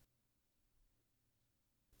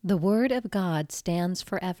The Word of God Stands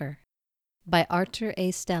Forever by Artur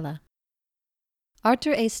Stele.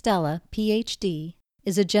 Artur Stele, Ph.D.,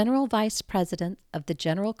 is a General Vice President of the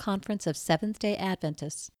General Conference of Seventh-day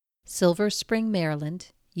Adventists, Silver Spring,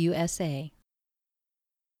 Maryland, USA.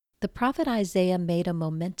 The prophet Isaiah made a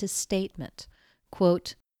momentous statement,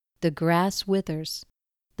 quote, "The grass withers,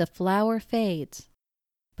 the flower fades,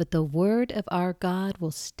 but the word of our God will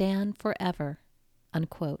stand forever,"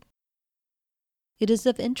 unquote. It is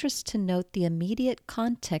of interest to note the immediate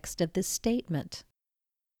context of this statement.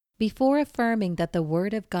 Before affirming that the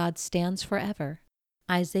Word of God stands forever,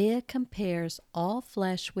 Isaiah compares all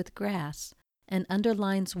flesh with grass and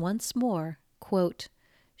underlines once more, quote,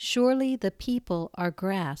 "Surely the people are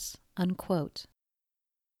grass," unquote.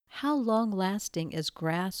 How long-lasting is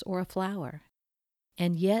grass or a flower?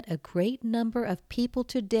 And yet a great number of people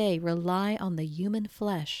today rely on the human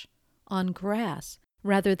flesh, on grass,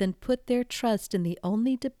 rather than put their trust in the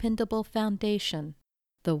only dependable foundation,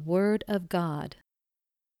 the Word of God.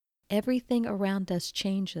 Everything around us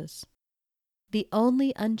changes. The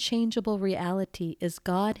only unchangeable reality is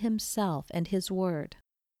God Himself and His Word.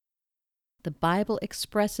 The Bible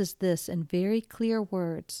expresses this in very clear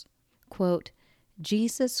words, quote,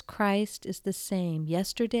 "Jesus Christ is the same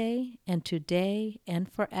yesterday and today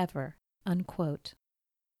and forever," unquote.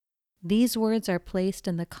 These words are placed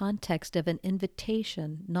in the context of an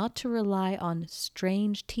invitation not to rely on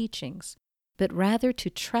strange teachings, but rather to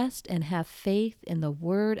trust and have faith in the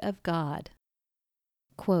Word of God.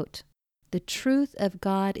 Quote, "The truth of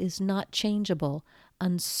God is not changeable,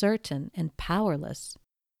 uncertain, and powerless.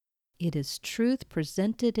 It is truth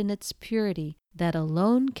presented in its purity that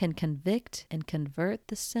alone can convict and convert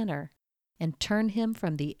the sinner and turn him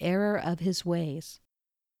from the error of his ways.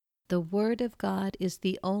 The Word of God is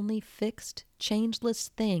the only fixed, changeless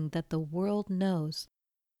thing that the world knows.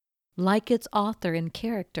 Like its author and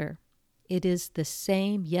character, it is the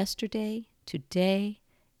same yesterday, today,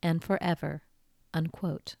 and forever,"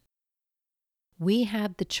 unquote. We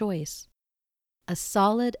have the choice: a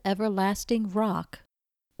solid, everlasting rock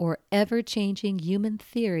or ever-changing human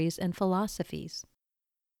theories and philosophies.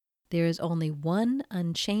 There is only one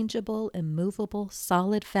unchangeable, immovable,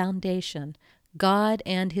 solid foundation, God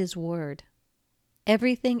and His Word.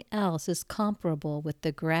 Everything else is comparable with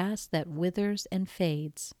the grass that withers and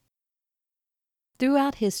fades.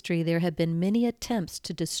 Throughout history, there have been many attempts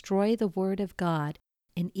to destroy the Word of God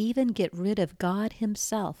and even get rid of God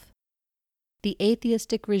Himself. The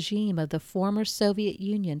atheistic regime of the former Soviet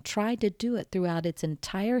Union tried to do it throughout its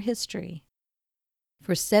entire history.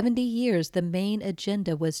 For 70 years, the main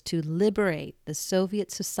agenda was to liberate the Soviet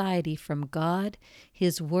society from God,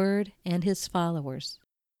 His Word, and His followers.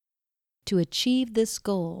 To achieve this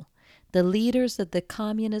goal, the leaders of the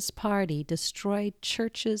Communist Party destroyed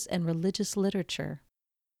churches and religious literature.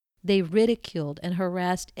 They ridiculed and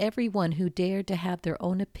harassed everyone who dared to have their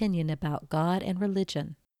own opinion about God and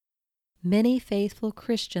religion. Many faithful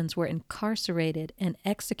Christians were incarcerated and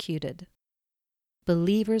executed.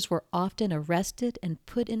 Believers were often arrested and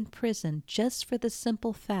put in prison just for the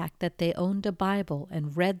simple fact that they owned a Bible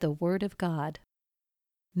and read the Word of God.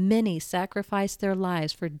 Many sacrificed their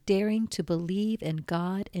lives for daring to believe in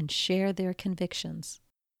God and share their convictions.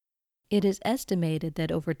 It is estimated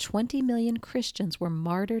that over 20 million Christians were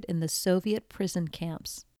martyred in the Soviet prison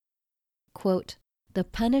camps. Quote, "The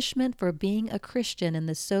punishment for being a Christian in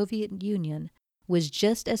the Soviet Union was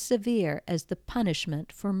just as severe as the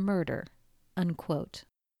punishment for murder," unquote.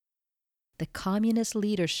 The communist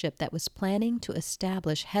leadership that was planning to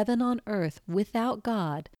establish heaven on earth without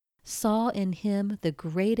God saw in Him the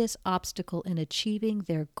greatest obstacle in achieving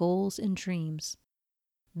their goals and dreams.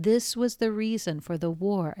 This was the reason for the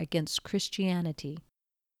war against Christianity.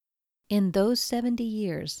 In those 70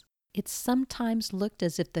 years, it sometimes looked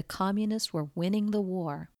as if the communists were winning the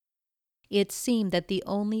war. It seemed that the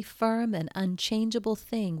only firm and unchangeable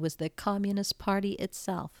thing was the Communist Party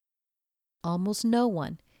itself. Almost no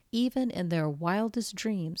one, even in their wildest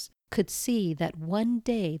dreams, could see that one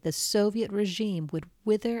day the Soviet regime would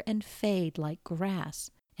wither and fade like grass,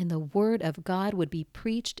 and the Word of God would be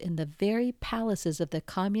preached in the very palaces of the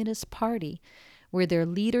Communist Party, where their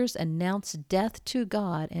leaders announced death to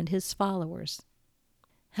God and His followers.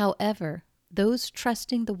 However, those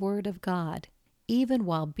trusting the Word of God, even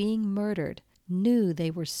while being murdered, knew they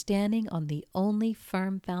were standing on the only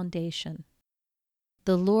firm foundation.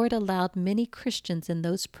 The Lord allowed many Christians in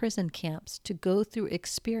those prison camps to go through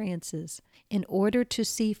experiences in order to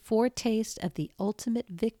see foretastes of the ultimate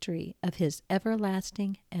victory of His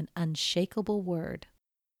everlasting and unshakable Word.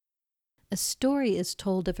 A story is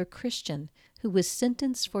told of a Christian who was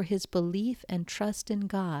sentenced for his belief and trust in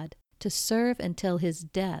God to serve until his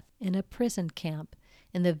death in a prison camp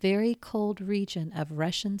in the very cold region of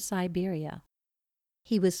Russian Siberia.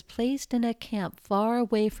 He was placed in a camp far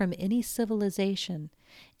away from any civilization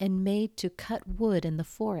and made to cut wood in the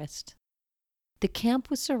forest. The camp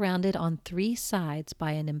was surrounded on 3 sides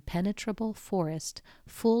by an impenetrable forest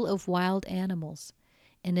full of wild animals,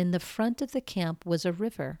 and in the front of the camp was a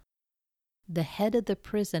river. The head of the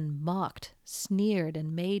prison mocked, sneered,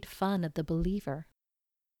 and made fun of the believer.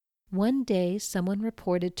 One day someone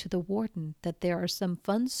reported to the warden that there are some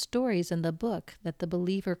fun stories in the book that the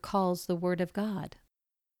believer calls the Word of God.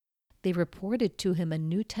 They reported to him a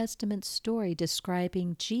New Testament story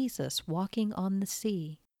describing Jesus walking on the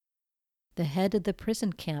sea. The head of the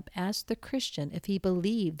prison camp asked the Christian if he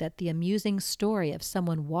believed that the amusing story of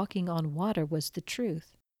someone walking on water was the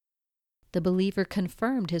truth. The believer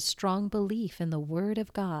confirmed his strong belief in the Word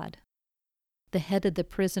of God. The head of the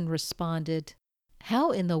prison responded,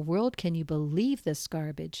 "How in the world can you believe this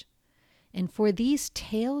garbage? And for these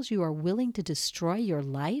tales you are willing to destroy your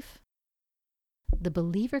life?" The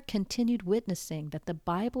believer continued witnessing that the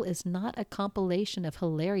Bible is not a compilation of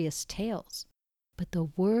hilarious tales, but the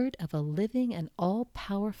word of a living and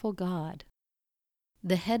all-powerful God.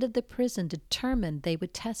 The head of the prison determined they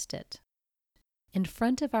would test it. "In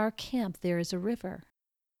front of our camp there is a river.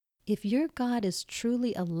 If your God is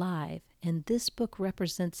truly alive and this book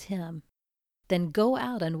represents him, then go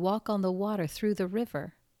out and walk on the water through the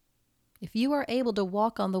river. If you are able to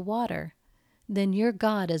walk on the water, then your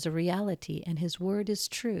God is a reality and his word is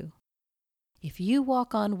true. If you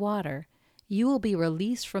walk on water, you will be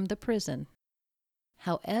released from the prison.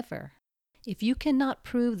 However, if you cannot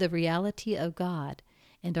prove the reality of God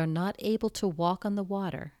and are not able to walk on the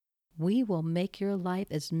water, we will make your life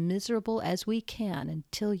as miserable as we can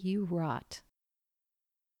until you rot."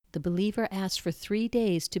 The believer asked for 3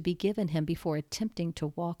 days to be given him before attempting to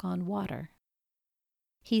walk on water.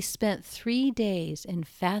 He spent 3 days in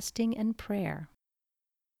fasting and prayer.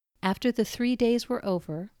 After the 3 days were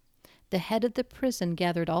over, the head of the prison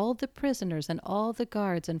gathered all the prisoners and all the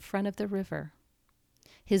guards in front of the river.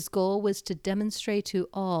 His goal was to demonstrate to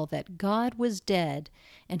all that God was dead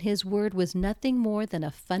and his word was nothing more than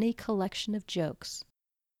a funny collection of jokes.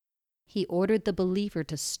 He ordered the believer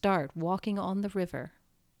to start walking on the river.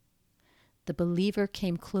 The believer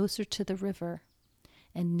came closer to the river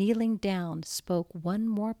and, kneeling down, spoke one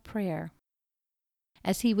more prayer.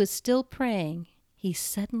 As he was still praying, he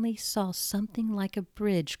suddenly saw something like a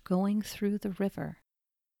bridge going through the river.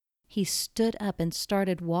 He stood up and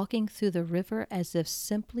started walking through the river as if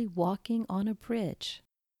simply walking on a bridge.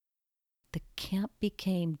 The camp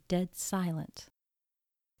became dead silent.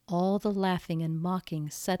 All the laughing and mocking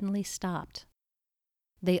suddenly stopped.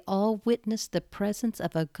 They all witnessed the presence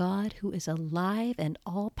of a God who is alive and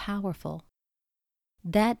all-powerful.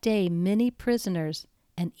 That day, many prisoners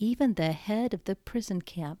and even the head of the prison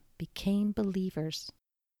camp became believers.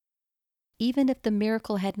 Even if the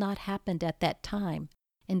miracle had not happened at that time,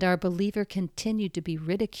 and our believer continued to be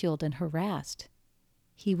ridiculed and harassed,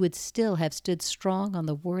 he would still have stood strong on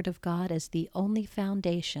the Word of God as the only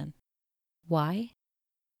foundation. Why?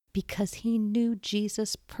 Because he knew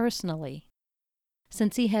Jesus personally.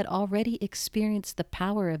 Since he had already experienced the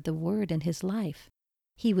power of the Word in his life,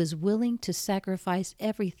 he was willing to sacrifice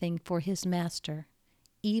everything for his Master,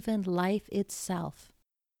 even life itself.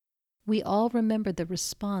 We all remember the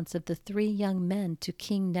response of the 3 young men to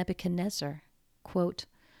King Nebuchadnezzar, quote,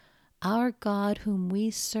 "Our God whom we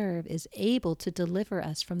serve is able to deliver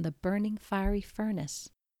us from the burning fiery furnace,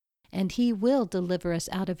 and he will deliver us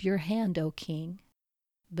out of your hand, O king.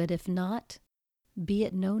 But if not, be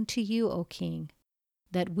it known to you, O king,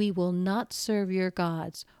 that we will not serve your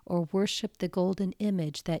gods or worship the golden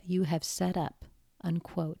image that you have set up."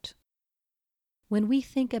 Unquote. When we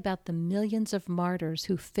think about the millions of martyrs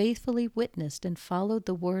who faithfully witnessed and followed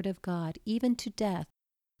the Word of God even to death,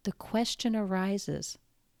 the question arises,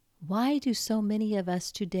 why do so many of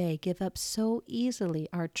us today give up so easily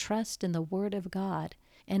our trust in the Word of God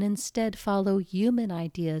and instead follow human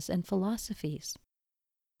ideas and philosophies?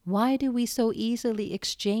 Why do we so easily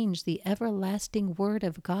exchange the everlasting Word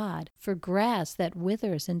of God for grass that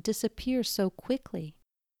withers and disappears so quickly?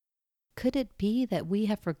 Could it be that we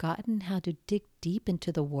have forgotten how to dig deep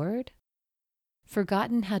into the Word?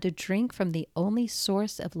 Forgotten how to drink from the only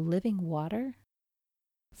source of living water?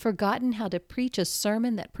 Forgotten how to preach a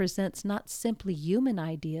sermon that presents not simply human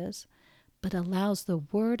ideas, but allows the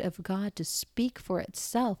Word of God to speak for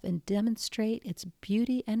itself and demonstrate its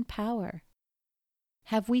beauty and power?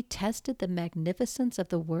 Have we tested the magnificence of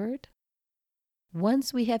the Word?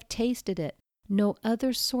 Once we have tasted it, no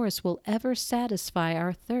other source will ever satisfy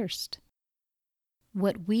our thirst.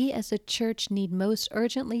 What we as a church need most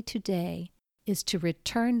urgently today is to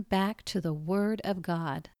return back to the Word of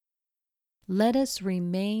God. Let us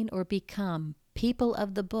remain or become people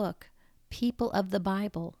of the book, people of the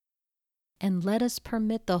Bible, and let us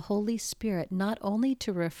permit the Holy Spirit not only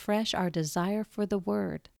to refresh our desire for the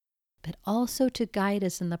Word, but also to guide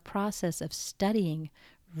us in the process of studying,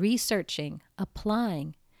 researching,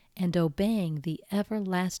 applying, and obeying the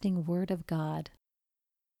everlasting Word of God.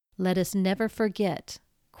 Let us never forget,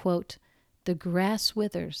 quote, "The grass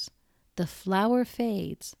withers, the flower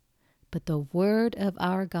fades, but the Word of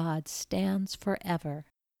our God stands forever,"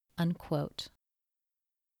 unquote.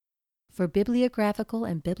 For bibliographical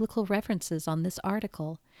and biblical references on this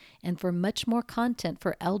article, and for much more content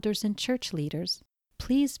for elders and church leaders,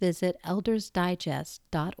 please visit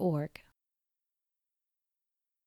eldersdigest.org.